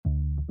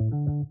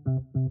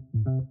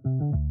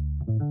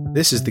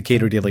This is the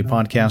Cato Daily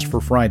Podcast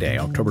for Friday,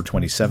 October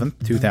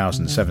 27th,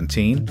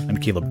 2017. I'm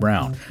Caleb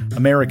Brown.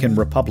 American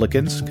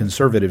Republicans,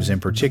 conservatives in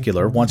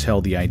particular, once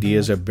held the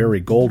ideas of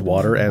Barry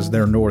Goldwater as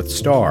their North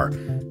Star.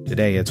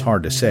 Today, it's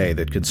hard to say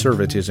that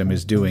conservatism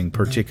is doing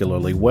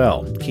particularly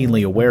well.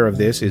 Keenly aware of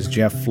this is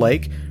Jeff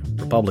Flake,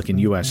 Republican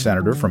U.S.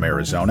 Senator from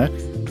Arizona.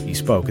 He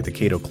spoke at the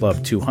Cato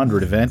Club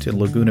 200 event in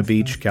Laguna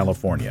Beach,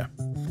 California.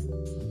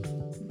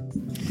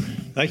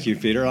 Thank you,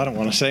 Peter. I don't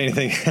want to say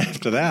anything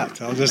after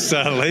that. I'll just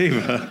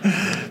leave.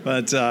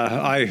 But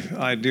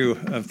I do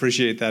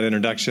appreciate that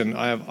introduction.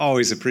 I have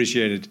always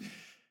appreciated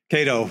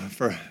Cato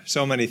for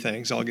so many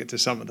things. I'll get to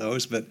some of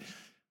those, but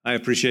I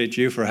appreciate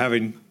you for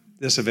having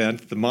this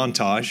event, the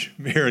Montage,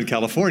 here in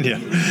California,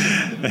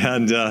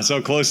 and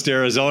so close to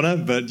Arizona,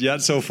 but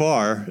yet so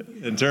far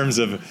in terms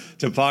of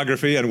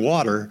topography and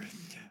water.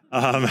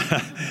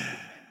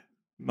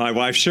 My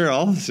wife,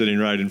 Cheryl, sitting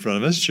right in front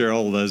of us.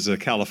 Cheryl is a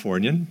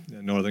Californian,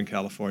 a Northern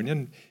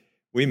Californian.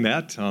 We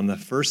met on the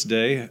first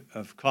day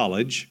of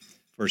college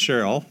for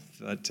Cheryl,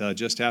 but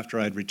just after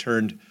I'd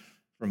returned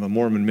from a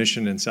Mormon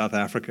mission in South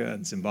Africa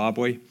and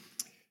Zimbabwe.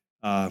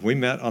 We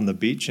met on the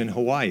beach in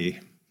Hawaii.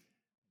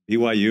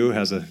 BYU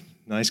has a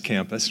nice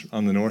campus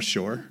on the North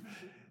Shore,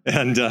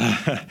 and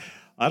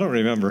I don't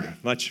remember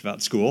much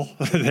about school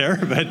there,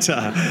 but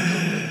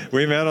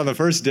we met on the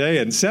first day,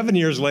 and 7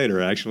 years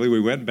later, actually, we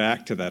went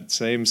back to that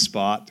same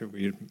spot.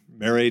 We had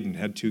married and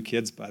had 2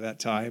 kids by that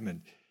time,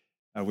 and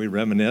we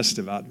reminisced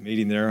about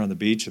meeting there on the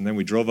beach, and then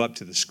we drove up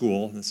to the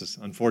school. This is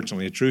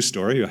unfortunately a true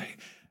story,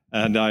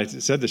 and I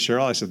said to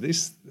Cheryl, I said,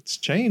 it's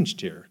changed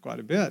here quite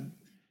a bit.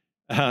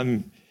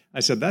 I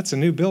said, that's a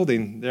new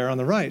building there on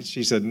the right.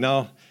 She said,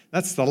 no,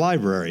 that's the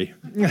library.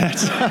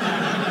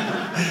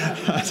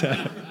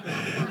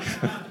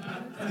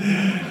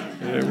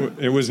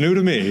 It was new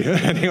to me,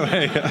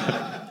 anyway.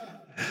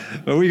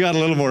 But we got a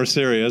little more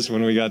serious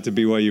when we got to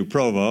BYU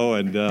Provo,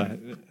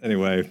 and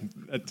anyway,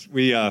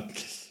 we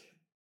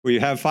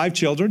have 5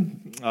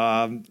 children.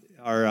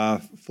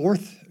 Our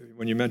fourth,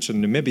 when you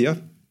mentioned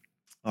Namibia,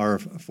 our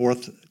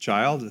 4th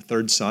child, the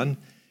 3rd son,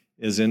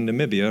 is in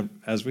Namibia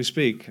as we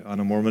speak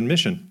on a Mormon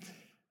mission.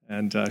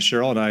 And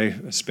Cheryl and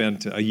I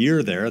spent a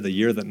year there, the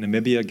year that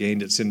Namibia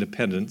gained its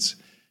independence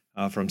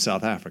from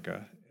South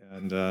Africa.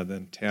 And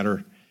then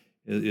Tanner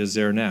is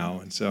there now.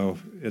 And so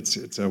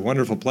it's a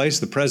wonderful place.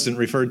 The president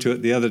referred to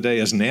it the other day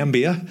as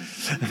Nambia.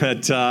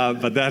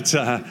 But that's,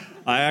 I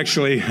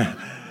actually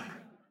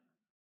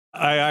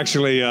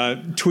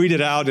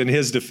tweeted out in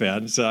his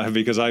defense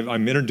because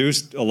I'm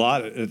introduced a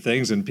lot of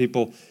things, and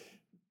people,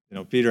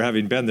 Peter,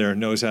 having been there,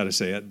 knows how to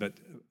say it, but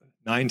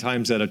 9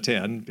 times out of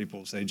 10,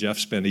 people say, Jeff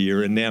spent a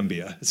year in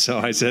Nambia. So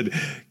I said,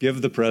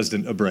 give the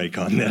president a break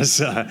on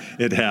this.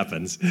 It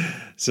happens.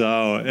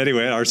 So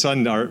anyway, our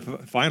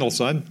final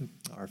son,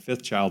 our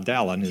 5th child,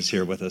 Dallin, is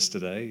here with us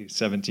today. He's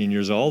 17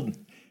 years old,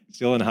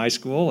 still in high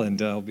school,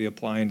 and will be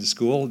applying to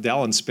school.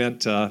 Dallin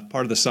spent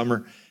part of the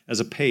summer as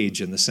a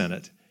page in the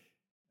Senate.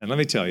 And let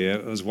me tell you,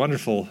 it was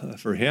wonderful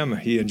for him.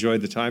 He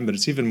enjoyed the time, but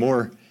it's even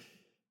more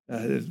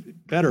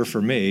better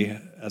for me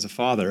as a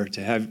father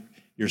to have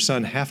your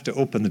son have to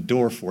open the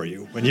door for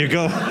you when you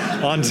go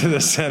onto the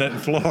Senate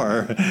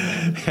floor,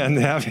 and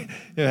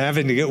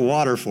having to get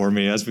water for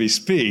me as we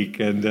speak,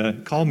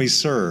 and call me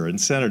sir and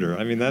senator.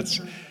 I mean,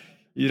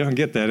 you don't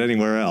get that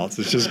anywhere else.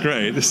 It's just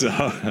great. So,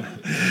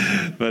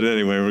 but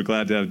anyway, we're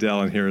glad to have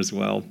Dallin here as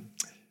well.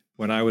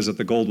 When I was at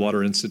the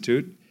Goldwater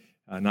Institute,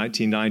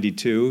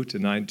 1992 to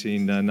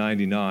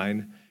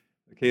 1999,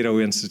 the Cato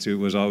Institute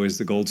was always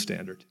the gold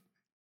standard,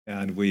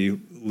 and we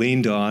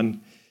leaned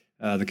on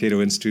the Cato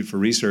Institute for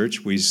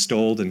Research. We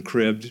stole and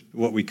cribbed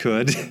what we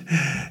could,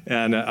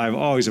 and I've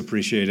always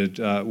appreciated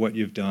what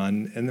you've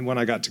done. And then when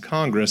I got to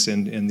Congress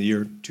in the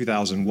year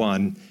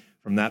 2001,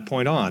 from that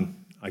point on,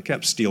 I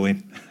kept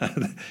stealing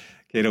the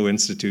Cato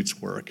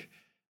Institute's work.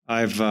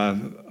 I've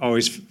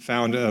always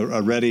found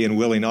a ready and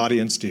willing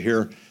audience to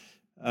hear,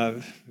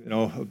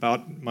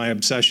 about my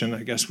obsession,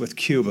 I guess, with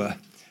Cuba.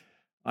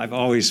 I've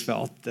always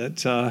felt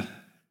that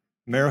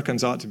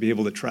Americans ought to be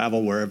able to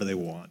travel wherever they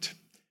want,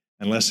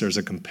 unless there's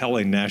a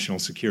compelling national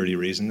security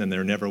reason, and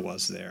there never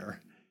was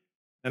there.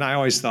 And I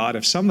always thought,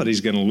 if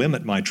somebody's going to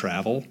limit my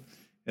travel,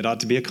 it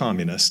ought to be a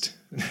communist,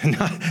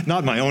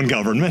 not my own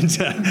government.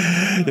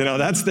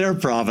 That's their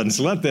province.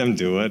 Let them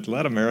do it.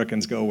 Let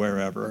Americans go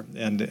wherever.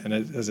 And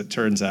as it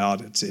turns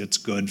out, it's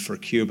good for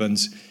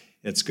Cubans.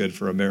 It's good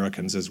for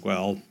Americans as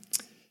well.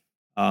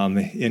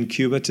 In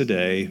Cuba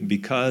today,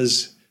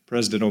 because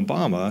President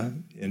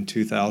Obama in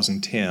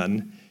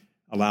 2010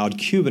 allowed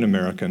Cuban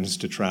Americans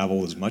to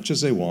travel as much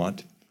as they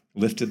want,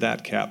 lifted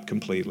that cap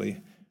completely,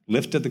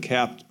 lifted the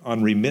cap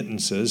on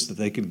remittances that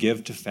they could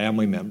give to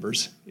family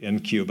members in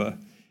Cuba.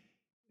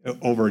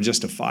 Over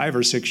just a 5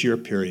 or 6 year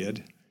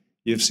period,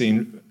 you've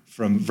seen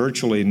from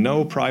virtually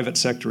no private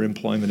sector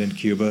employment in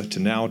Cuba to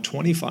now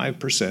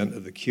 25%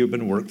 of the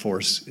Cuban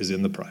workforce is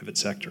in the private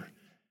sector,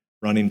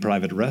 running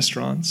private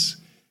restaurants,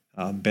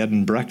 bed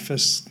and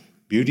breakfasts,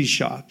 beauty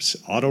shops,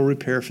 auto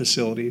repair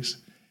facilities,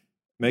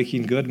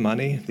 making good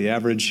money. The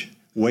average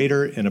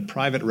waiter in a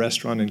private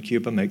restaurant in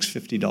Cuba makes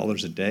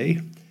 $50 a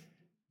day.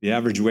 The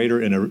average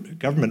waiter in a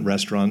government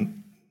restaurant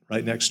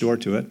right next door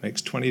to it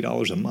makes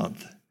 $20 a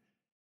month.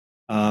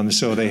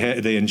 So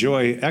they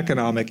enjoy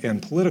economic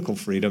and political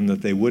freedom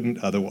that they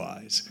wouldn't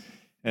otherwise.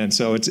 And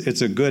so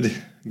it's a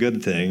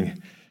good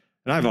thing.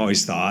 And I've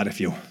always thought, if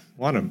you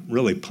want to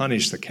really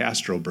punish the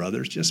Castro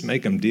brothers, just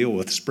make them deal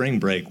with spring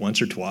break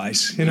once or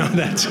twice.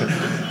 That's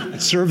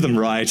serve them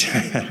right.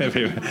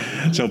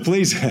 So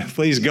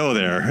please go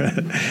there.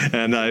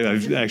 And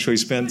I've actually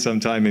spent some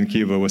time in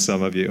Cuba with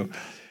some of you.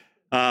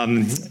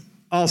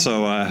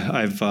 Also,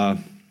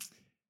 I've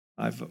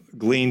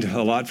gleaned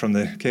a lot from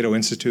the Cato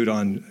Institute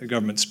on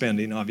government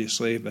spending,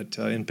 obviously, but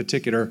in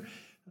particular,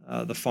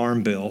 the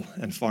Farm Bill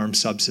and farm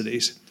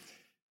subsidies.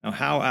 Now,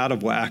 how out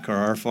of whack are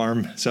our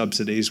farm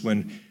subsidies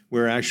when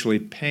we're actually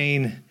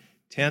paying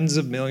tens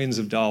of millions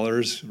of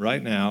dollars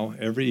right now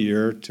every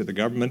year to the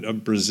government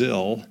of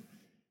Brazil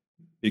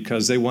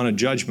because they won a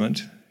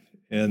judgment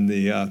in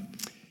the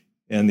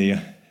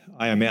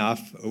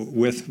IMF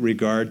with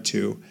regard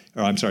to,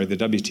 the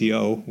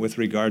WTO with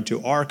regard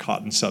to our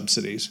cotton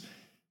subsidies.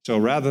 So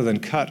rather than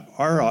cut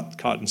our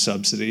cotton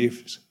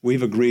subsidies,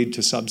 we've agreed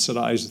to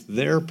subsidize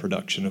their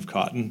production of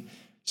cotton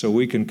so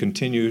we can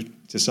continue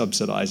to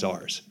subsidize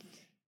ours.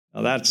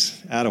 Now that's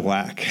out of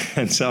whack.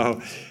 And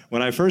so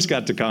when I first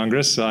got to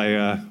Congress,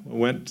 I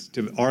went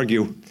to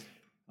argue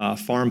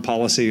farm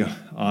policy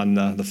on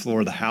the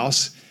floor of the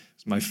House. It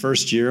was my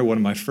first year, one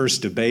of my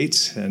first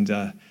debates, and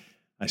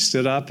I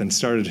stood up and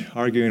started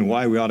arguing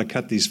why we ought to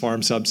cut these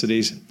farm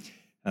subsidies.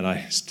 And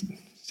I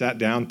sat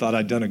down, thought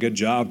I'd done a good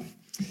job.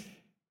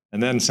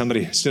 And then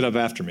somebody stood up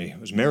after me. It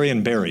was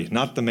Marion Barry,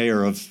 not the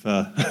mayor of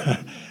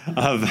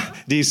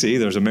D.C.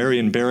 There was a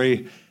Marion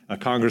Barry, a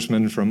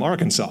congressman from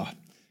Arkansas,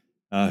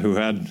 who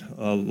had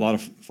a lot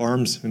of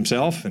farms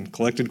himself and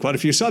collected quite a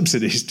few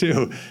subsidies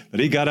too. But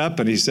he got up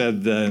and he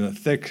said, in a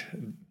thick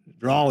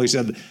drawl, he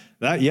said,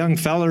 "That young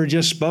feller who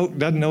just spoke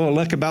doesn't know a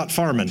lick about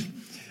farming."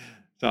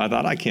 So I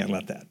thought, I can't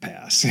let that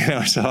pass.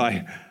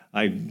 So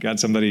I got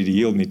somebody to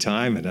yield me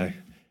time, and I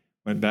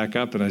went back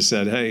up and I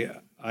said, "Hey,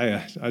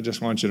 I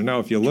just want you to know,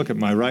 if you look at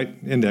my right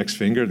index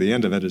finger, the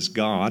end of it is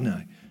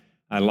gone.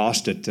 I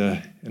lost it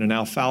in an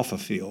alfalfa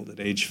field at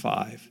age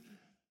 5.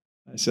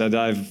 I said,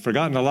 I've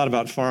forgotten a lot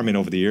about farming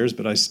over the years,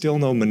 but I still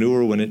know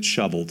manure when it's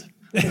shoveled."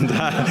 And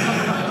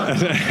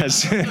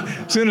as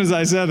soon as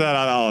I said that,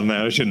 I thought, oh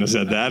man, I shouldn't have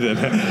said that.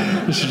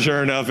 And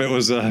sure enough, it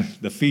was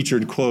the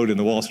featured quote in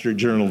the Wall Street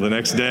Journal the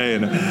next day.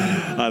 And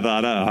I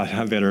thought,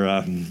 I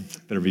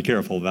better be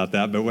careful about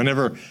that. But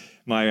whenever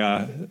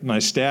my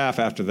staff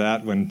after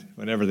that,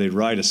 whenever they'd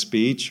write a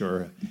speech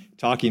or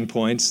talking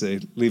points, they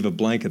leave a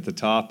blank at the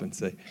top and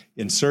say,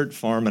 "Insert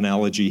farm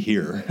analogy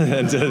here."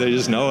 And they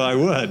just know I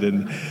would,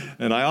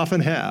 and I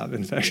often have.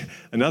 In fact,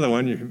 another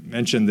one, you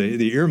mentioned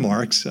the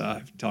earmarks.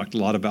 I've talked a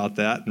lot about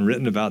that and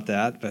written about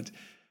that, but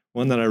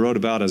one that I wrote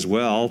about as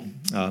well,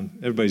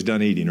 everybody's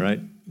done eating, right?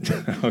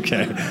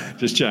 Okay,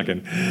 just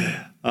checking.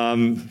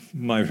 One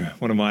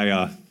of my,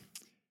 I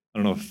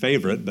don't know if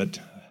favorite, but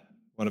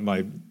one of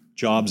my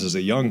jobs as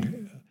a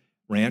young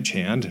ranch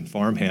hand and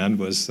farm hand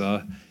was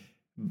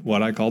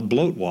what I called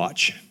bloat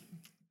watch.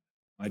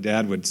 My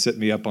dad would sit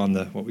me up on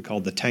what we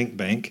called the tank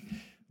bank,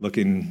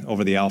 looking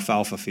over the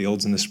alfalfa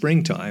fields in the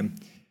springtime.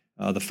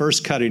 The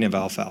first cutting of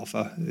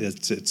alfalfa,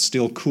 it's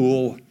still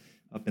cool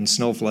up in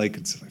Snowflake.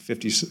 It's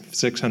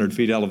 5,600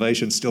 feet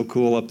elevation, still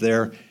cool up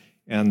there.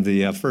 And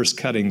the first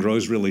cutting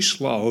grows really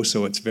slow,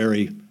 so it's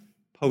very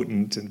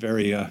potent and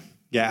very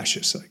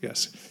gaseous, I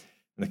guess.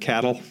 And the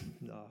cattle,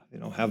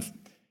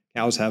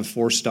 cows have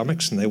 4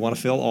 stomachs, and they want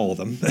to fill all of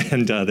them,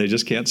 and they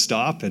just can't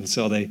stop. And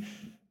so they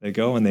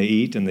go and they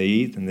eat and they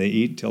eat and they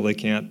eat till they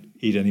can't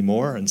eat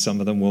anymore, and some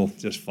of them will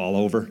just fall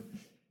over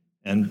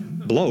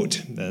and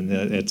bloat. And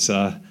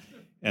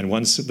and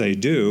once they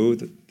do,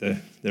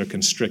 they're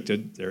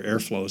constricted, their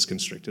airflow is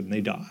constricted, and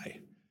they die.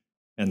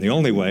 And the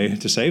only way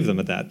to save them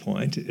at that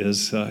point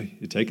is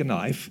you take a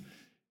knife.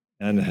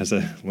 And as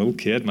a little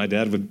kid, my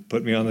dad would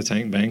put me on the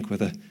tank bank with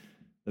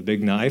the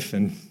big knife,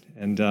 and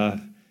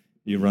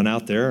you run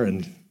out there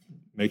and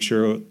make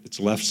sure its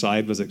left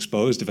side was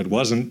exposed. If it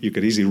wasn't, you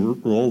could easily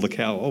roll the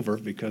cow over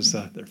because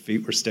their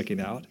feet were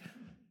sticking out.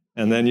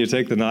 And then you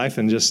take the knife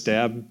and just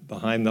stab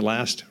behind the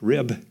last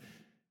rib,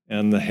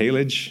 and the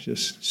haylage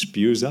just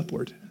spews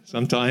upward.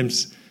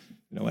 Sometimes,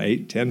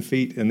 8, 10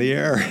 feet in the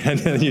air, and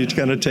then you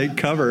kind of take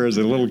cover as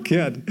a little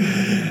kid.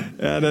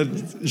 And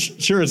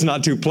it's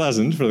not too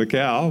pleasant for the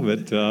cow,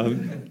 but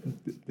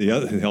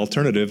the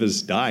alternative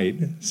is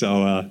dying.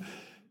 So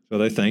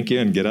they thank you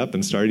and get up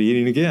and start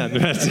eating again.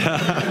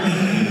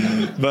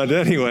 But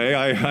anyway,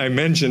 I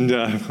mentioned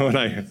when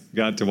I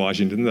got to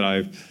Washington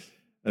that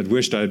I'd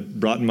wished I'd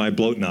brought my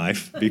bloat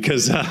knife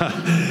because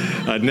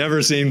I'd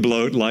never seen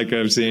bloat like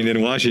I've seen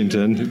in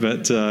Washington.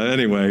 But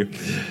anyway,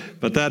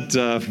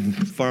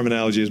 that farm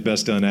analogy is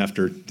best done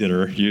after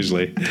dinner,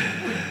 usually.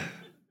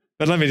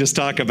 But let me just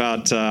talk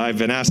about, I've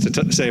been asked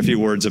to say a few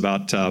words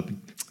about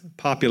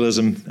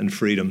populism and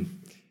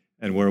freedom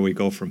and where we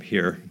go from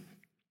here.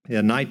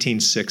 In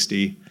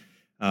 1960,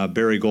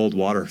 Barry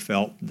Goldwater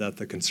felt that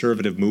the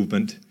conservative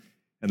movement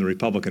and the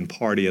Republican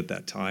Party at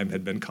that time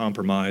had been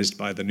compromised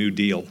by the New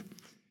Deal.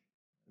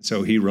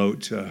 So he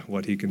wrote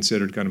what he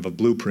considered kind of a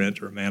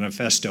blueprint or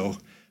manifesto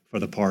for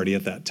the party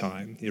at that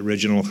time, the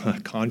original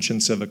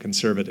conscience of a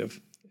conservative.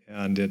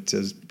 And it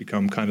has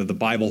become kind of the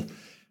Bible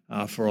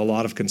for a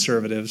lot of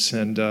conservatives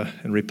and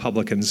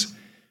Republicans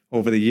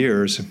over the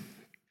years.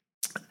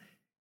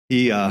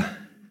 He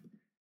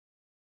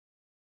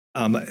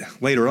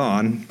later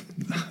on,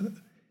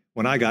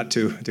 when I got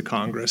to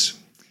Congress,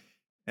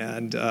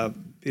 and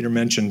Peter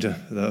mentioned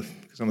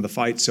some of the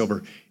fights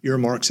over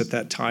earmarks at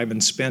that time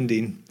and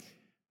spending,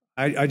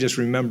 I just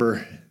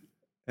remember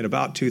at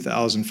about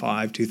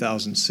 2005,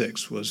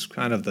 2006 was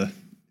kind of the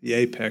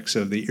apex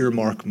of the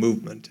earmark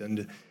movement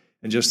and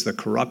just the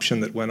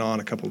corruption that went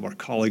on. A couple of our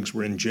colleagues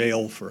were in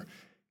jail for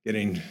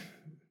getting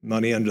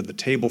money under the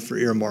table for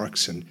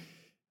earmarks, and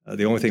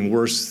the only thing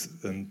worse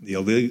than the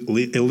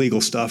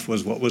illegal stuff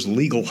was what was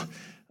legal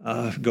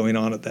going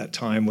on at that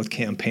time with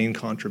campaign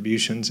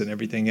contributions and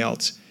everything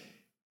else.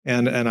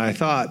 And I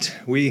thought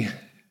we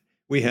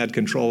had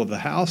control of the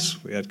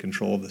House, we had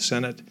control of the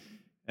Senate,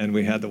 and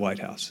we had the White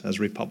House as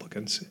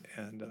Republicans.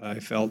 And I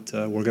felt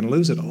we're going to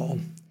lose it all.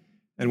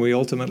 And we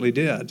ultimately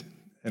did.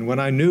 And when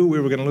I knew we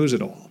were going to lose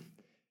it all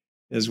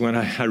is when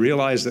I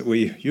realized that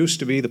we used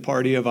to be the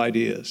party of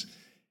ideas.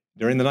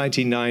 During the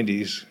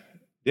 1990s,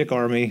 Dick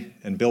Armey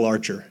and Bill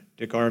Archer.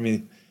 Dick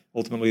Armey,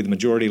 ultimately the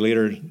majority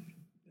leader,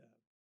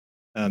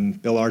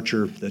 Bill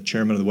Archer, the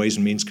chairman of the Ways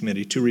and Means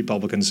Committee, two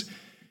Republicans,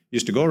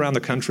 used to go around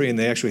the country, and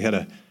they actually had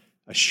a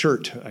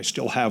shirt. I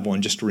still have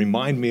one, just to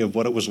remind me of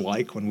what it was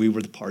like when we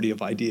were the party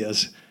of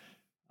ideas,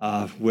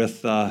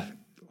 with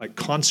like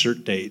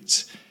concert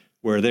dates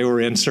where they were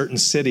in certain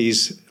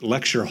cities'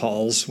 lecture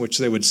halls, which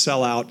they would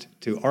sell out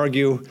to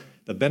argue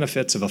the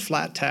benefits of a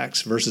flat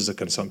tax versus a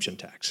consumption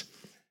tax.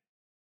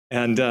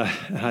 And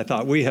I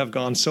thought, we have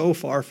gone so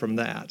far from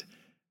that,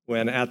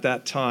 when at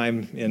that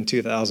time in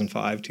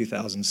 2005,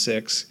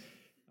 2006,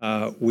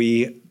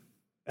 we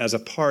as a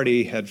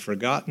party had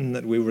forgotten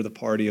that we were the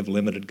party of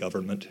limited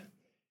government.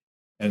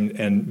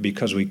 And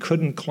because we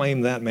couldn't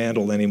claim that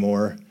mantle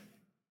anymore,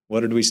 what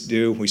did we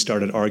do? We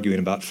started arguing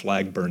about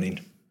flag burning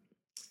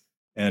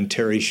and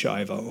Terri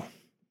Schiavo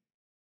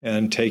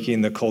and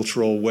taking the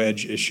cultural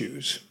wedge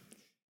issues.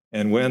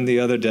 And when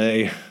the other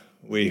day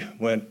we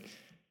went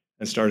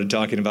and started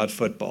talking about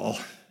football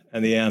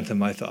and the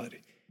anthem, I thought,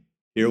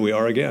 here we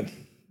are again.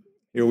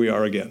 Here we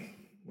are again.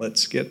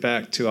 Let's get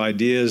back to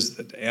ideas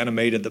that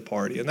animated the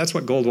party. And that's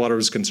what Goldwater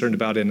was concerned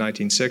about in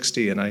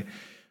 1960. And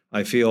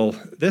I feel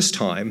this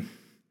time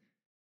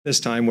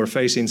we're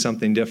facing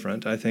something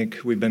different. I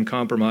think we've been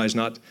compromised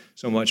not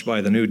so much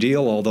by the New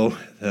Deal, although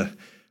the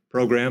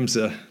programs,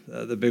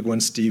 the big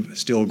ones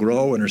still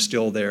grow and are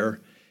still there,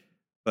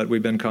 but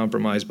we've been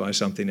compromised by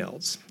something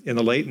else. In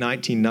the late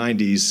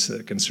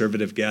 1990s,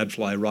 conservative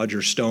gadfly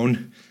Roger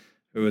Stone,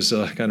 who has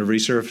kind of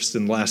resurfaced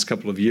in the last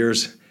couple of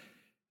years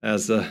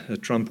as a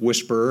Trump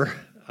whisperer,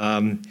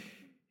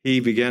 he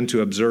began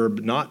to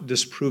observe, not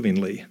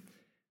disapprovingly,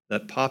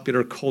 that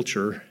popular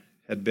culture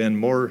had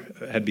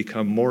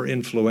become more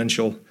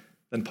influential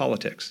than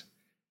politics.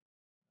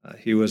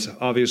 He was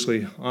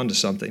obviously onto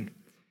something.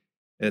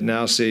 It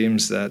now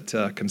seems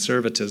that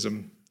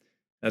conservatism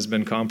has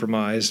been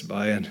compromised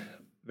by a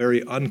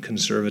very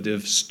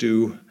unconservative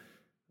stew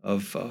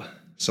of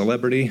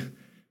celebrity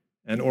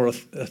and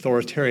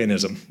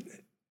authoritarianism,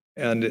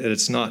 and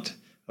it's not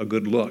a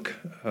good look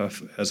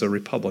as a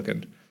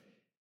Republican.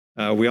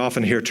 We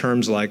often hear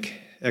terms like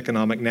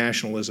economic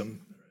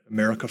nationalism,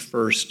 America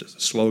First as a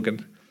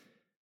slogan.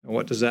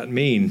 What does that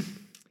mean?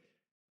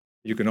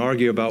 You can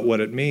argue about what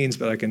it means,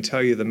 but I can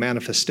tell you the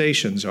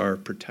manifestations are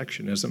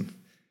protectionism,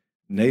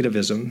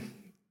 nativism,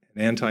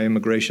 and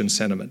anti-immigration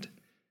sentiment,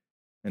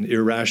 and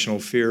irrational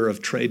fear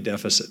of trade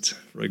deficits,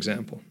 for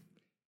example.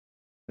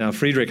 Now,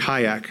 Friedrich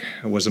Hayek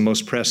was the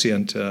most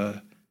prescient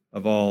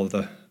of all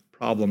the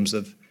problems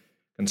of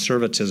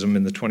conservatism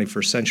in the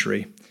 21st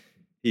century.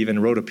 He even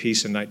wrote a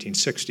piece in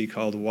 1960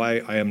 called Why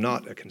I Am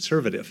Not a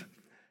Conservative.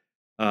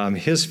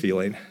 His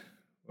feeling,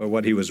 or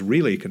what he was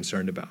really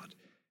concerned about,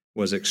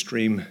 was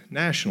extreme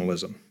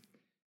nationalism.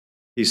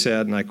 He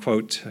said, and I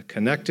quote,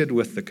 "Connected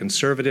with the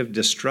conservative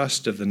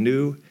distrust of the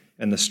new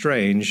and the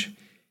strange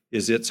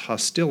is its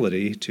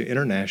hostility to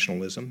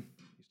internationalism,"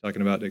 he's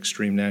talking about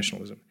extreme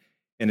nationalism,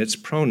 "and its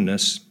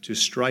proneness to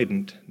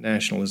strident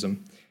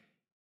nationalism."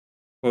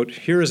 Quote,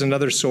 "Here is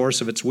another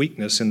source of its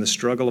weakness in the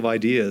struggle of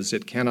ideas.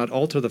 It cannot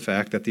alter the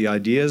fact that the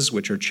ideas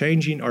which are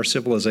changing our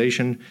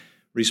civilization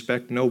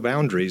respect no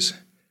boundaries,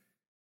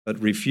 but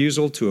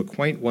refusal to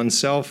acquaint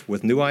oneself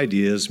with new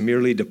ideas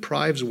merely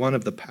deprives one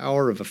of the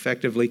power of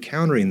effectively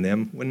countering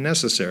them when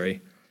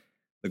necessary.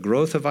 The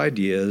growth of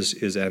ideas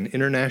is an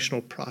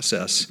international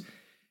process,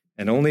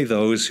 and only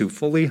those who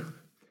fully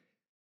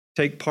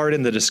take part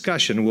in the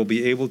discussion will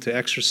be able to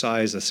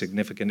exercise a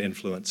significant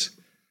influence."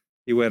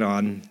 He went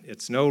on,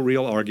 "It's no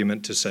real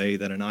argument to say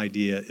that an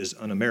idea is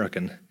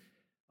un-American,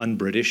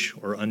 un-British,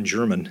 or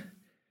un-German.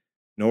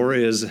 nor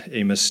is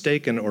a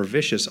mistaken or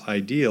vicious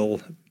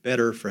ideal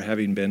better for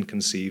having been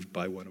conceived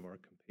by one of our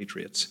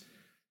compatriots.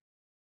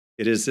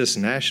 It is this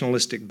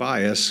nationalistic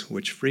bias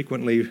which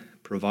frequently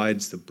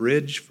provides the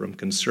bridge from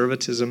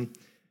conservatism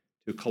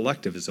to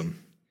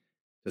collectivism,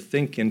 to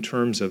think in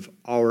terms of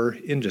our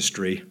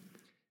industry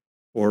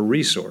or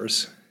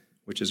resource,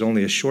 which is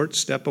only a short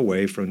step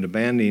away from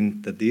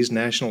demanding that these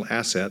national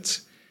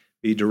assets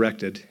be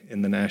directed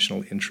in the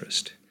national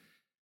interest.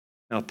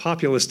 Now,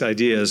 populist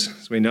ideas,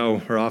 as we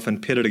know, are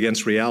often pitted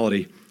against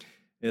reality.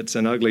 It's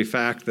an ugly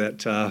fact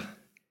that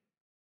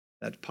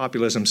that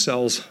populism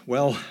sells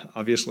well.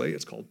 Obviously,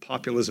 it's called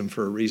populism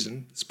for a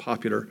reason. It's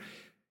popular.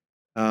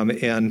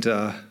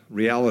 And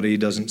reality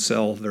doesn't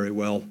sell very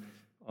well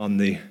on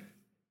the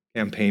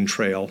campaign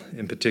trail,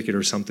 in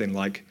particular something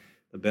like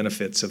the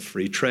benefits of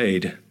free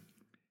trade.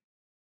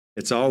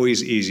 It's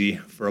always easy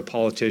for a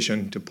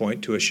politician to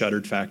point to a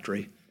shuttered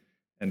factory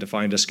and to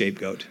find a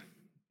scapegoat.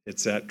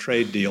 It's that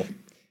trade deal.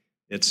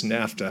 It's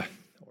NAFTA,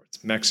 or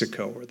it's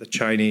Mexico, or the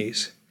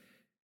Chinese,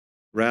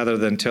 rather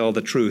than tell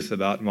the truth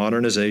about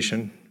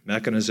modernization,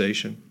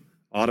 mechanization,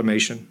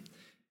 automation,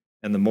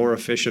 and the more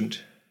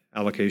efficient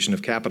allocation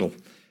of capital,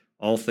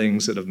 all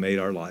things that have made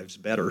our lives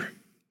better.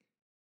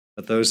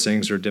 But those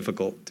things are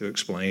difficult to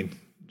explain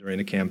during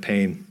a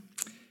campaign.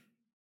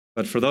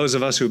 But for those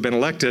of us who've been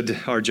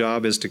elected, our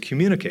job is to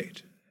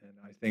communicate. And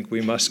I think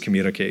we must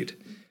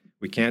communicate.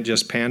 We can't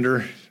just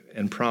pander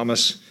and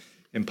promise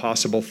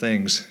impossible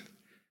things.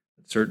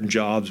 Certain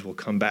jobs will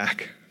come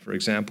back, for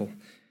example.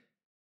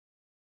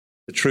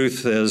 The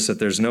truth is that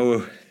there's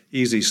no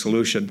easy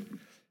solution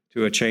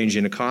to a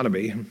changing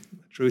economy.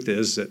 The truth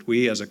is that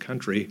we as a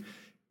country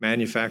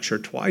manufacture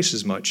twice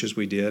as much as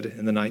we did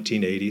in the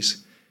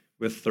 1980s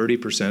with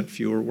 30%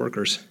 fewer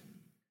workers.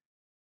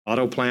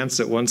 Auto plants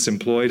that once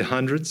employed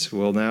hundreds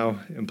will now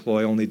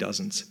employ only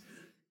dozens.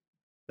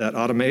 That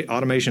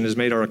automation has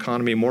made our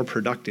economy more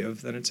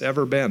productive than it's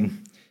ever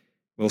been.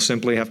 We'll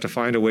simply have to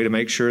find a way to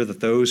make sure that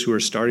those who are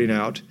starting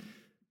out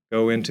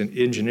go into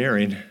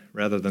engineering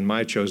rather than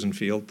my chosen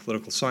field,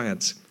 political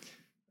science.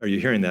 Are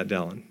you hearing that,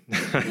 Dallin?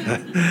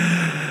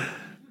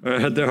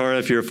 Or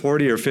if you're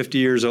 40 or 50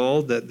 years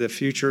old, that the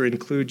future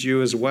includes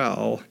you as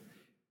well,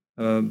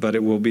 but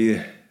it will be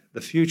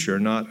the future,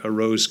 not a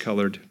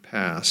rose-colored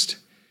past.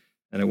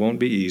 And it won't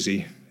be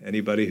easy.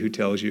 Anybody who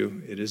tells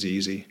you it is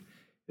easy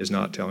is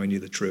not telling you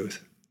the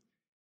truth.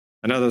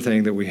 Another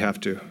thing that we have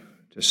to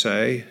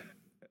say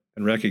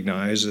and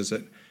recognize is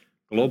that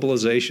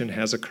globalization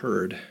has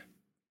occurred.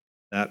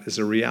 That is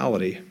a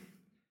reality.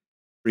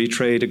 Free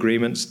trade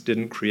agreements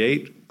didn't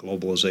create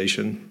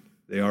globalization.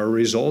 They are a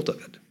result of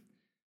it.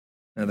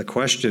 And the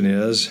question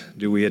is,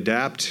 do we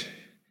adapt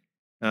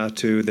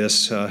to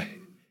this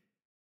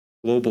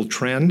global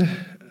trend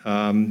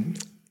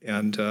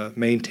and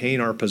maintain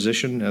our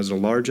position as the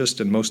largest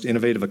and most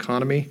innovative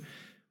economy,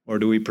 or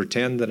do we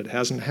pretend that it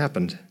hasn't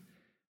happened,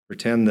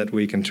 pretend that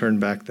we can turn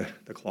back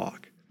the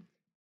clock?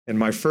 In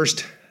my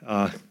first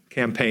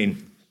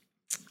campaign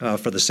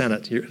for the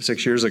Senate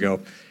 6 years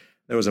ago,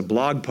 there was a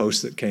blog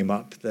post that came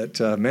up that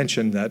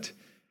mentioned that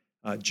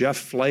Jeff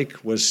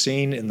Flake was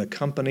seen in the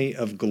company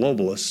of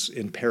globalists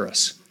in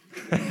Paris.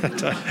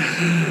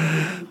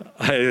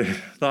 I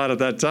thought at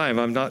that time,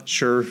 I'm not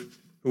sure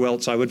who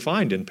else I would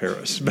find in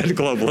Paris but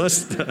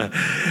globalists.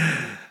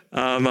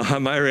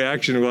 My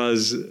reaction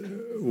was,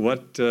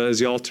 what is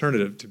the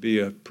alternative? To be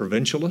a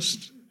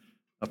provincialist?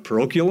 A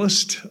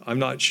parochialist? I'm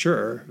not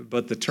sure,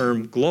 but the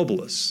term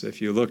globalists,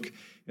 if you look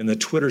in the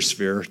Twitter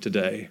sphere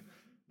today,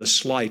 the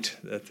slight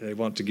that they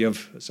want to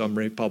give some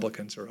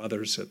Republicans or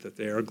others that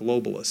they are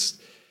globalists.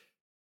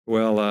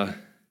 Well,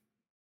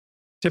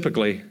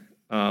 typically,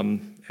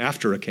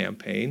 after a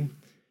campaign,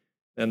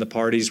 then the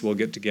parties will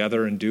get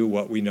together and do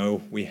what we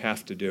know we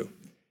have to do.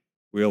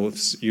 We'll,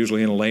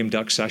 usually in a lame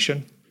duck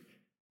session,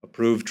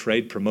 approve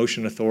trade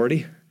promotion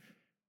authority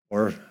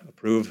or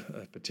approve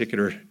a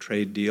particular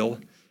trade deal,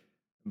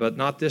 but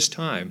not this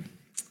time,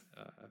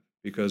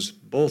 because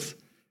both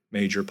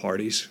major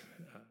parties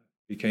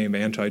became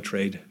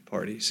anti-trade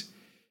parties.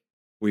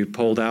 We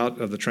pulled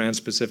out of the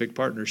Trans-Pacific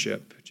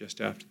Partnership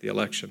just after the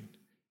election.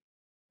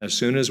 As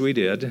soon as we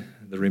did,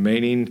 the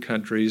remaining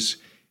countries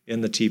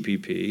in the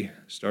TPP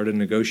started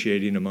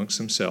negotiating amongst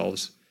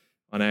themselves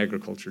on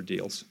agriculture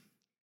deals,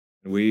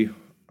 and we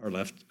are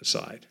left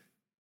aside.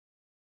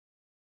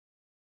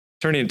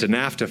 Turning to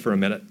NAFTA for a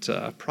minute,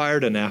 prior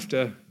to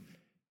NAFTA,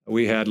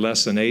 we had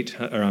less than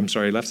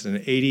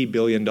 $80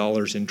 billion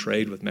in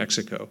trade with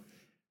Mexico.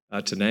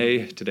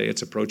 Today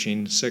it's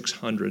approaching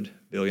 $600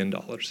 billion.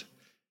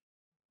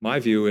 My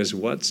view is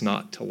what's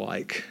not to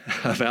like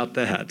about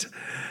that.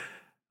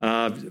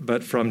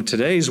 But from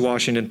today's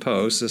Washington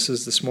Post,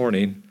 this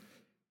morning,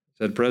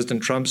 said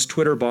President Trump's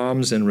Twitter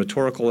bombs and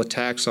rhetorical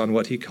attacks on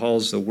what he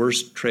calls the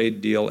worst trade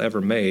deal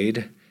ever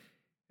made,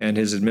 and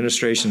his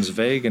administration's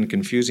vague and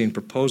confusing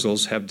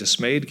proposals have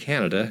dismayed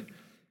Canada,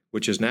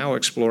 which is now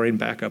exploring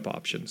backup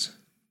options.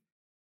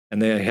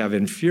 And they have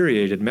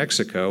infuriated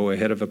Mexico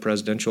ahead of a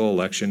presidential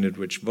election in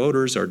which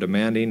voters are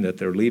demanding that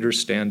their leaders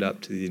stand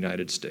up to the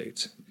United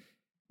States.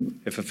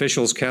 If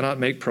officials cannot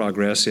make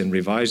progress in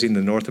revising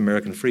the North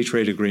American Free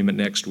Trade Agreement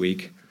next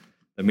week,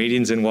 the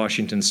meetings in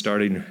Washington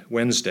starting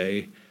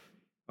Wednesday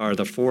are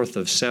the fourth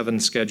of 7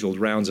 scheduled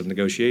rounds of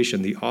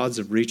negotiation. The odds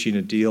of reaching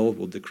a deal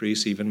will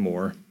decrease even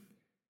more.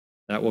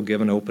 That will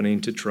give an opening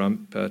to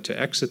Trump to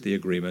exit the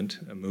agreement,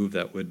 a move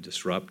that would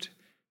disrupt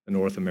the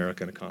North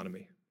American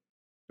economy.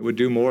 It would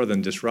do more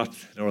than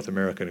disrupt the North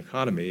American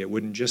economy. It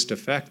wouldn't just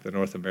affect the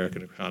North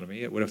American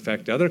economy. It would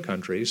affect other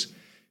countries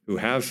who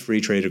have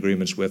free trade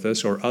agreements with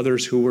us or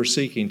others who were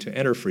seeking to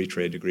enter free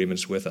trade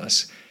agreements with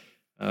us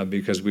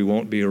because we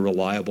won't be a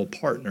reliable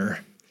partner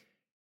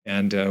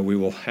and we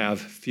will have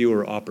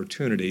fewer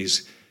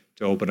opportunities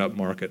to open up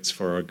markets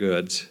for our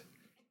goods.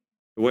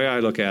 The way I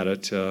look at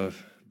it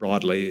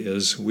broadly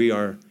is we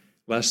are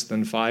less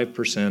than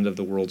 5% of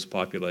the world's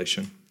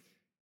population.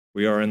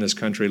 We are in this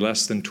country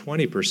less than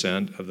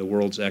 20% of the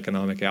world's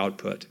economic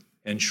output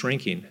and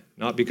shrinking,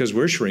 not because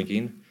we're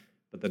shrinking,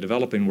 but the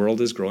developing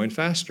world is growing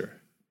faster.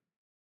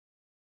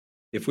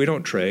 If we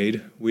don't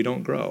trade, we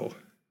don't grow.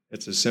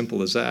 It's as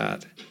simple as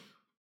that.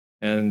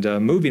 And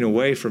moving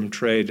away from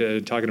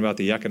trade, talking about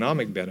the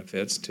economic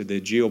benefits to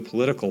the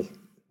geopolitical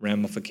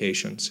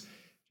ramifications,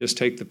 just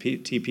take the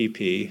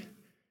TPP.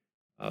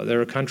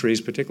 There are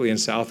countries, particularly in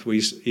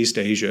Southeast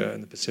Asia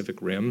and the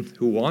Pacific Rim,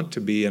 who want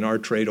to be in our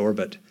trade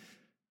orbit.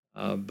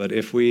 But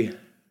if we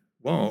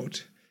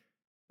won't,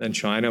 then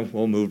China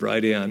will move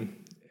right in,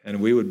 and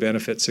we would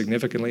benefit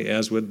significantly,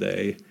 as would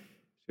they,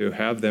 to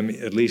have them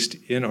at least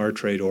in our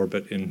trade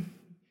orbit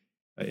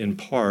in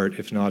part,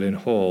 if not in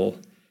whole.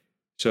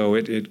 So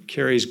it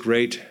carries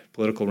great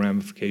political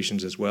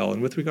ramifications as well.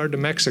 And with regard to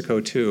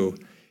Mexico, too,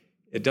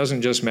 it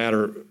doesn't just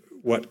matter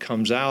what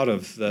comes out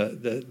of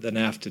the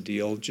NAFTA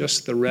deal,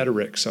 just the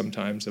rhetoric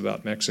sometimes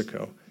about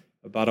Mexico,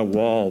 about a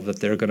wall that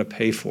they're going to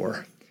pay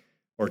for,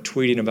 or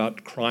tweeting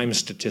about crime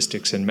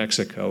statistics in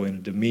Mexico in a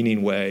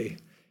demeaning way,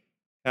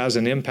 has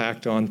an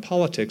impact on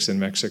politics in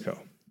Mexico.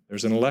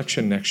 There's an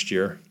election next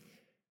year.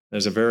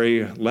 There's a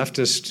very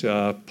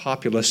leftist,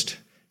 populist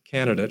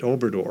candidate,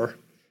 Obrador,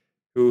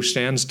 who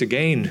stands to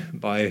gain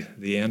by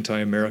the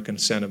anti-American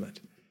sentiment.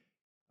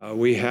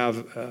 We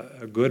have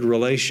a good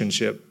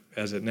relationship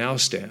as it now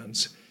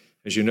stands.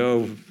 As you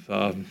know,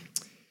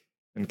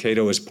 and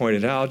Cato has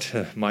pointed out,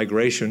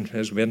 migration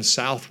has been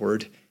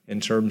southward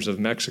in terms of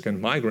Mexican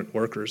migrant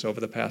workers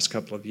over the past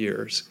couple of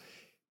years.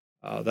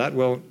 That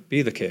won't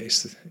be the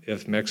case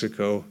if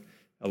Mexico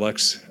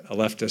elects a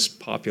leftist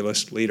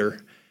populist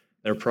leader.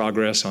 Their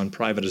progress on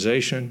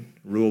privatization,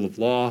 rule of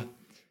law,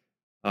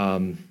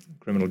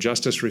 criminal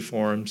justice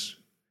reforms,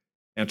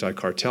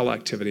 anti-cartel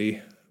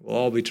activity will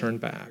all be turned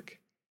back.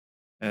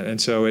 And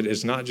so it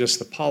is not just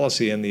the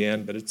policy in the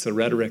end, but it's the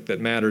rhetoric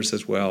that matters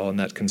as well, and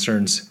that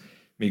concerns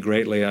me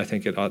greatly. I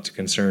think it ought to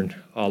concern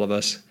all of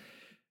us.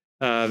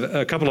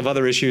 A couple of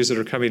other issues that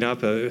are coming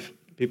up.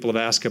 People have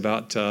asked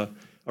about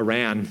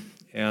Iran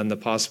and the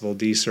possible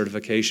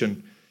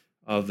decertification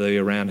of the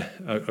Iran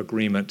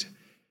agreement.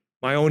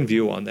 My own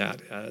view on that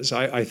is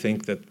I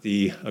think that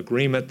the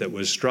agreement that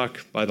was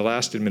struck by the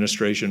last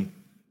administration,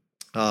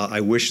 I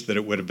wish that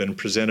it would have been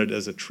presented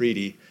as a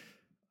treaty.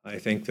 I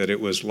think that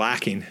it was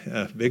lacking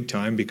big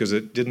time because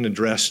it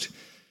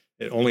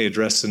only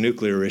addressed the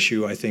nuclear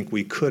issue. I think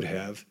we could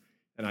have,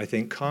 and I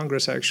think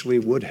Congress actually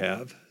would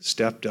have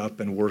stepped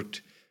up and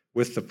worked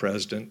with the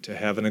president to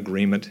have an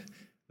agreement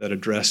that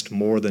addressed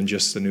more than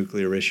just the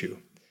nuclear issue.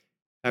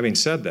 Having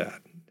said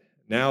that,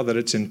 now that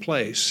it's in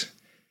place,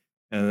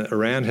 and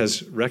Iran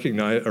has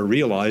recognized or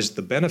realized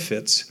the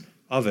benefits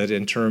of it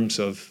in terms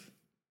of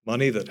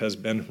money that has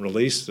been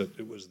released, that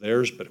it was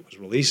theirs, but it was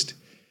released,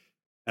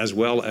 as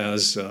well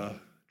as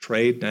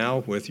trade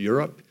now with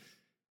Europe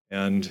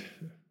and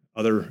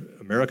other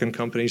American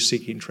companies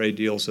seeking trade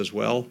deals as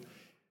well.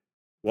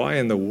 Why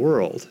in the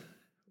world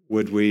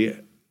would we,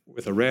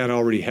 with Iran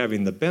already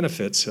having the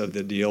benefits of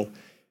the deal,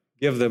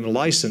 give them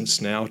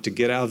license now to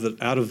get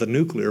out of the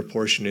nuclear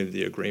portion of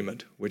the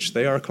agreement, which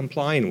they are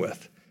complying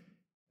with?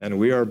 And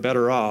we are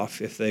better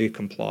off if they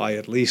comply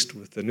at least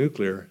with the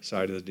nuclear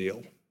side of the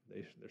deal.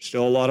 There's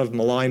still a lot of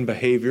malign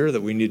behavior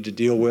that we need to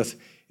deal with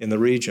in the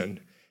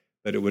region,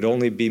 but it would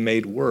only be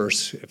made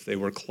worse if they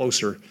were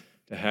closer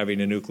to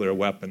having a nuclear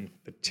weapon,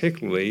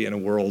 particularly in a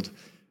world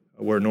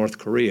where North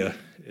Korea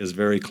is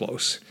very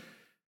close.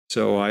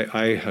 So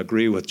I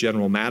agree with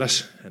General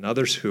Mattis and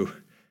others who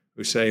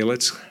say,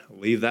 let's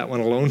leave that one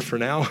alone for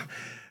now.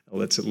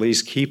 Let's at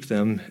least keep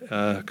them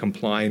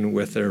complying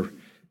with their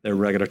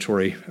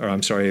regulatory, or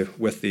I'm sorry,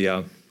 with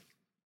the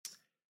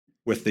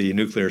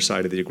nuclear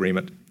side of the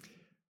agreement.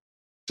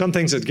 Some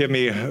things that give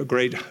me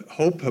great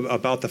hope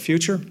about the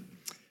future.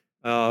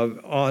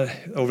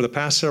 Over the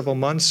past several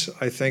months,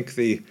 I think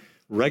the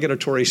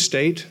regulatory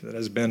state that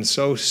has been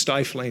so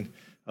stifling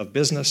of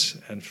business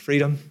and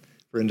freedom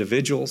for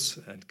individuals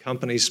and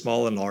companies,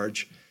 small and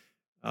large,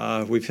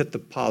 we've hit the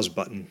pause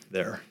button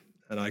there.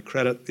 And I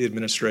credit the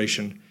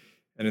administration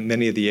and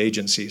many of the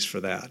agencies for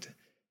that.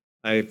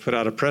 I put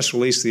out a press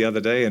release the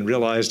other day and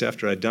realized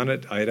after I'd done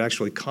it, I had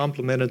actually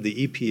complimented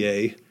the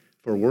EPA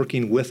for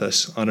working with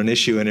us on an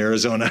issue in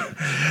Arizona,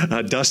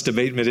 a dust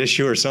abatement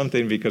issue or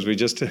something, because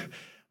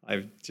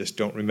I just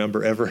don't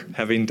remember ever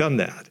having done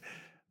that.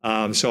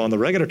 So on the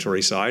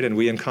regulatory side, and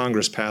we in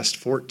Congress passed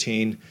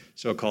 14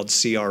 so-called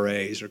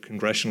CRAs, or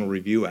Congressional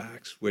Review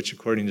Acts, which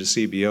according to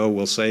CBO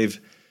will save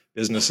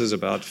businesses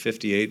about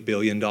 $58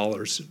 billion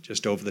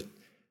just over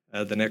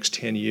the next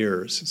 10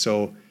 years.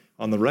 So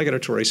on the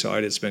regulatory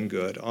side, it's been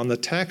good. On the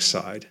tax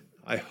side,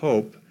 I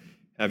hope,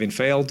 having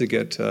failed to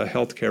get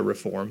health care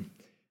reform,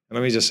 and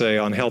let me just say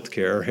on health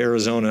care,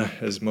 Arizona,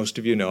 as most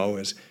of you know,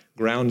 is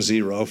ground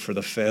zero for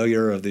the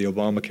failure of the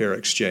Obamacare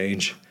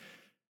exchange.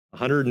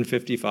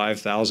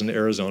 155,000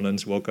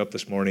 Arizonans woke up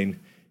this morning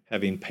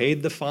having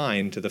paid the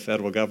fine to the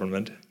federal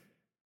government,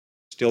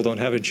 still don't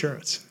have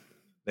insurance.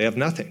 They have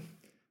nothing.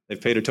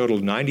 They've paid a total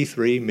of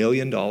 $93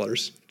 million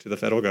to the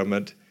federal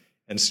government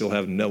and still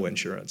have no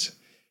insurance.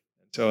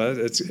 So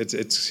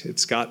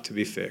it's got to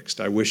be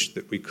fixed. I wish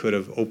that we could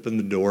have opened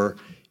the door.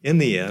 In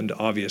the end,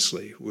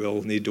 obviously,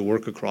 we'll need to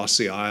work across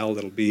the aisle.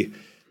 It'll be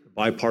a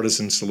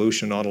bipartisan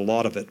solution on a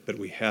lot of it, but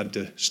we had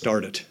to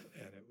start it,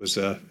 and it was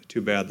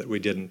too bad that we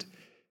didn't.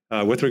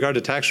 With regard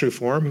to tax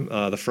reform,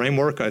 the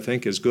framework, I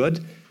think, is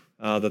good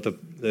that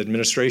the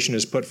administration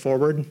has put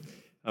forward.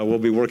 We'll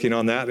be working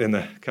on that in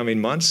the coming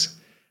months.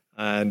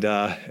 And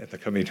it's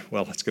going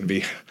to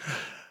be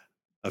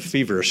a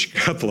feverish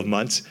couple of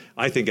months.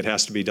 I think it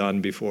has to be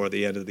done before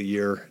the end of the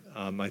year.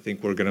 I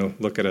think we're going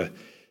to look at a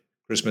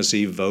Christmas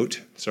Eve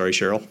vote. Sorry,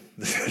 Cheryl.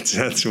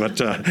 That's what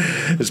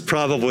it's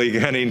probably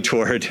heading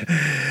toward.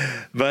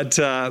 But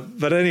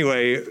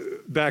anyway,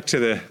 back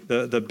to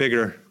the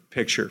bigger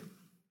picture.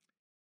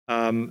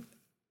 I'm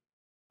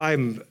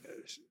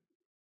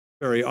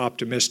very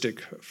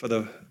optimistic for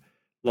the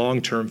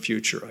long-term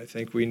future. I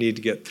think we need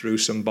to get through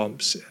some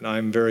bumps, and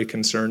I'm very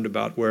concerned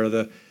about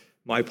where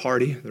my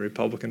party, the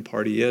Republican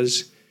Party,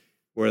 is,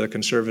 where the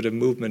conservative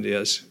movement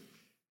is.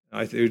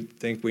 I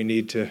think we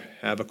need to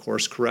have a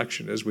course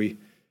correction, as we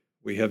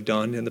have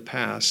done in the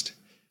past.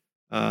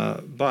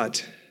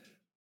 But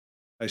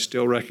I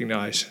still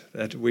recognize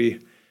that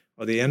we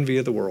are the envy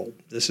of the world.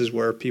 This is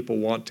where people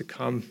want to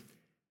come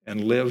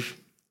and live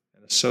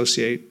and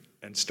associate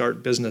and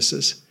start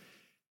businesses.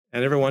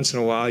 And every once in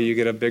a while, you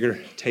get a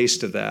bigger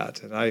taste of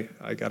that. And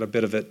I got a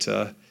bit of it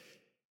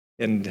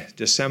in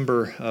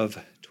December of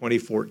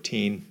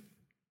 2014.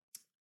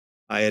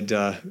 I had,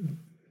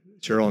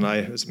 Cheryl and I,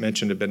 as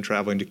mentioned, have been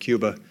traveling to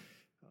Cuba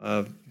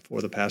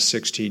for the past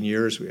 16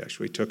 years. We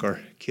actually took our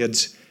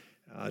kids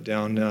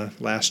down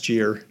last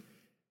year.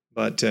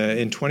 But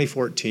in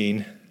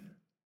 2014,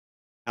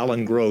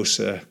 Alan Gross,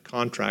 a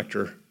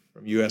contractor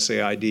from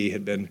USAID,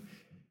 had been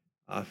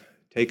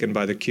taken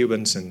by the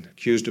Cubans and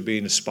accused of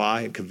being a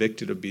spy, and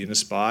convicted of being a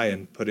spy,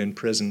 and put in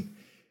prison.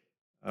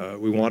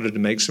 We wanted to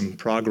make some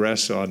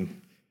progress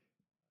on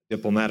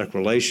diplomatic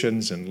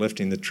relations and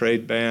lifting the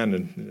trade ban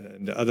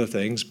and other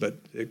things, but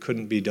it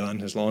couldn't be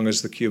done as long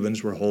as the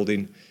Cubans were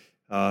holding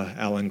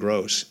Alan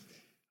Gross.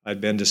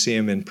 I'd been to see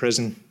him in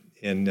prison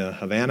in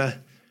Havana.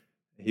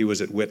 He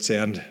was at wit's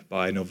end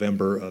by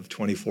November of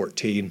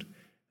 2014,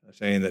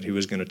 saying that he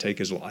was going to take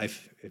his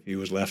life if he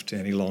was left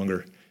any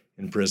longer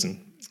in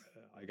prison.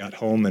 I got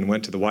home and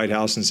went to the White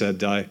House and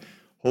said, I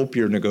hope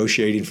you're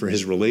negotiating for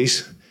his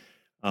release.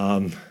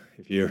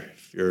 If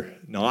you're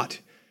not,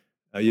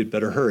 you'd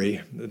better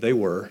hurry. They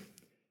were.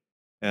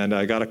 And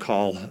I got a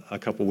call a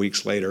couple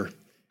weeks later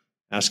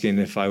asking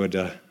if I would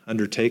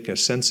undertake a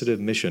sensitive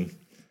mission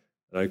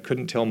that I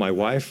couldn't tell my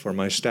wife or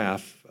my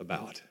staff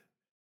about.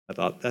 I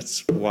thought,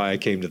 that's why I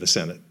came to the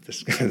Senate.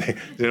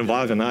 They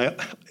involve an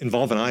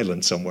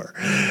island somewhere.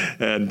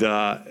 And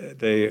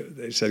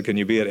they said, can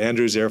you be at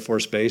Andrews Air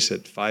Force Base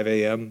at 5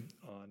 a.m.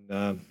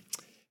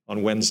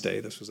 on Wednesday?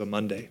 This was a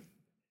Monday.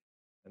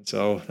 And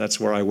so that's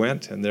where I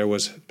went. And there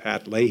was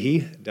Pat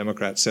Leahy,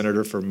 Democrat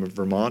senator from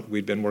Vermont.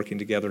 We'd been working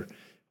together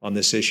on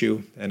this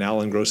issue. And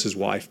Alan Gross's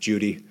wife,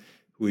 Judy,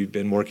 who we'd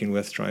been working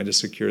with trying to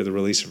secure the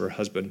release of her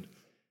husband.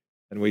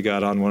 And we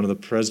got on one of the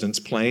president's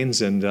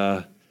planes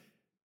and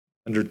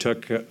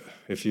undertook,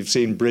 if you've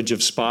seen Bridge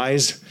of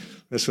Spies,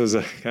 this was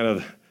a kind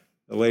of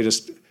the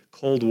latest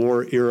Cold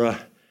War era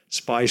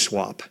spy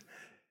swap.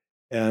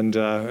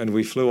 And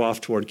we flew off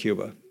toward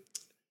Cuba.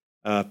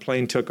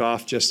 Plane took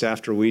off just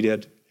after we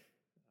did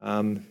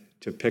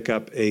to pick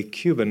up a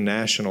Cuban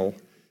national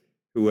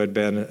who had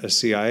been a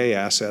CIA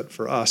asset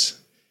for us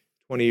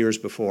 20 years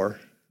before,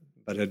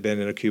 but had been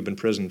in a Cuban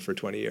prison for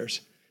 20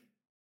 years.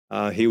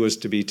 He was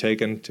to be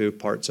taken to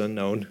parts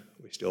unknown.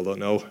 We still don't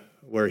know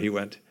where he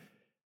went.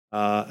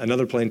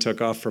 Another plane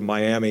took off from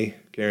Miami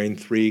carrying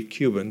 3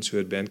 Cubans who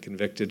had been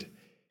convicted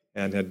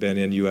and had been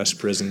in U.S.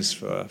 prisons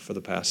for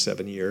the past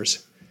 7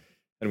 years.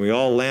 And we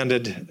all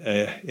landed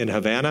in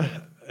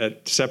Havana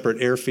at separate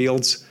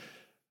airfields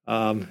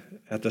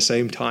at the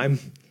same time.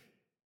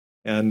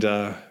 And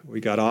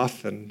we got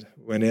off and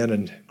went in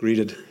and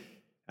greeted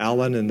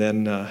Alan, and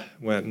then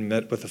went and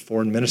met with the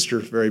foreign minister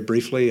very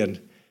briefly, and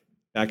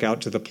back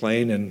out to the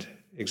plane. And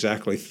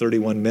exactly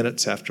 31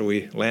 minutes after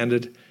we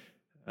landed,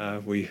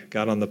 we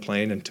got on the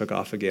plane and took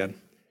off again.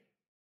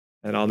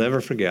 And I'll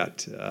never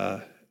forget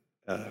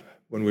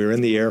when we were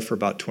in the air for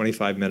about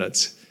 25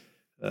 minutes,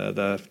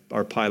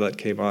 our pilot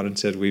came on and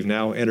said, "We've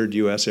now entered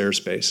U.S.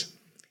 airspace."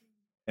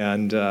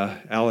 And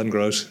Alan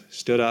Gross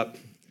stood up,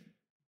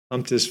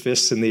 pumped his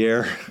fists in the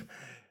air,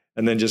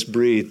 and then just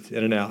breathed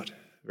in and out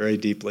very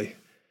deeply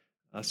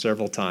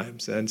several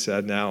times and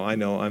said, "Now I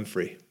know I'm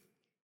free."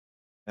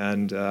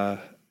 And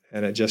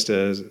it just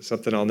is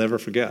something I'll never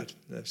forget.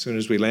 As soon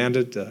as we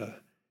landed,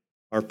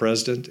 our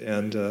president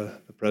and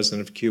the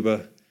president of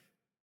Cuba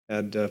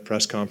had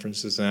press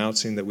conferences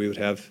announcing that we would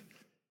have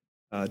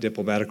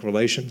diplomatic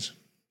relations.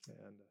 And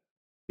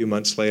a few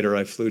months later,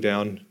 I flew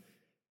down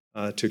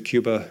to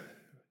Cuba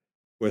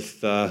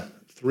with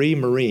three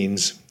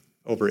Marines,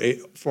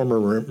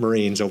 former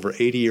Marines over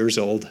 80 years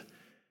old,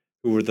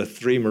 who were the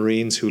three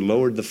Marines who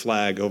lowered the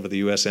flag over the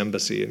U.S.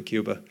 Embassy in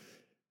Cuba.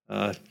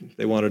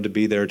 They wanted to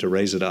be there to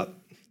raise it up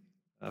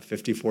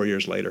 54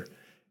 years later.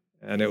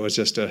 And it was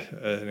just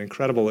an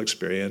incredible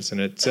experience.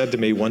 And it said to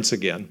me once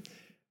again,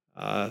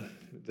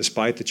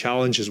 despite the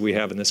challenges we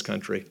have in this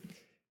country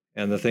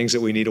and the things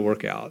that we need to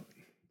work out,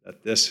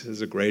 that this is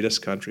the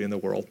greatest country in the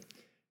world.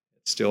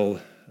 It's still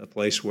a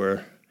place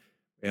where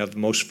we have the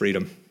most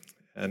freedom.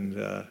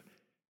 And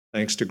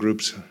thanks to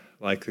groups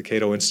like the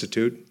Cato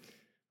Institute,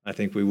 I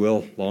think we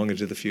will long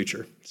into the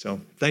future.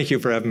 So thank you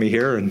for having me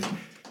here, and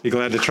be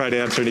glad to try to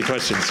answer any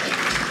questions.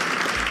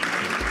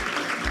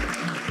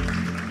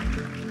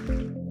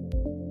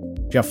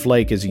 Jeff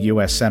Flake is a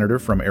U.S. Senator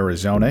from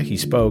Arizona. He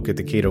spoke at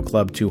the Cato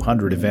Club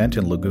 200 event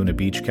in Laguna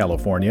Beach,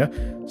 California.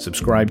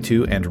 Subscribe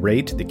to and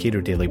rate the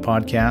Cato Daily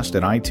Podcast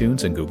at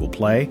iTunes and Google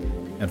Play,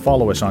 and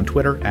follow us on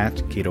Twitter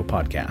at Cato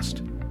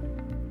Podcast.